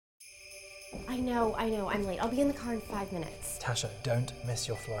I know, I'm late. I'll be in the car in 5 minutes. Tasha, don't miss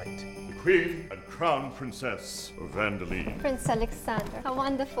your flight. The Queen and Crown Princess of Vandaline. Prince Alexander, how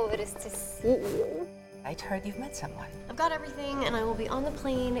wonderful it is to see you. I'd heard you've met someone. I've got everything, and I will be on the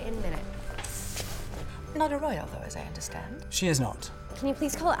plane in a minute. Not a royal, though, as I understand. She is not. Can you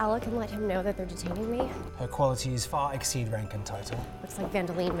please call Alec and let him know that they're detaining me? Her qualities far exceed rank and title. Looks like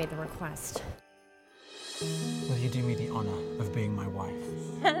Vandaline made the request. Will you do me the honor of being my wife?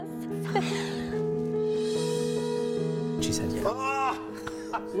 Yes. She said yes.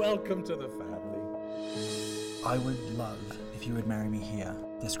 Welcome to the family. I would love if you would marry me here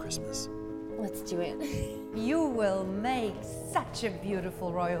this Christmas. Let's do it. You will make such a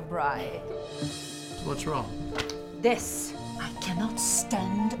beautiful royal bride. What's wrong? This. I cannot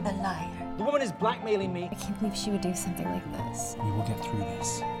stand a liar. The woman is blackmailing me. I can't believe she would do something like this. We will get through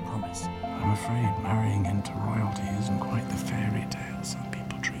this, promise. I'm afraid marrying into royalty isn't quite the fairy tale some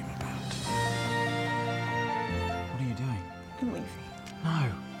people dream about. What are you doing? I'm leaving.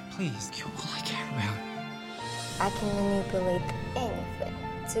 No, please. You're all I care about. I can manipulate anything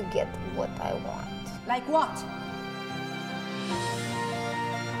to get what I want. Like what?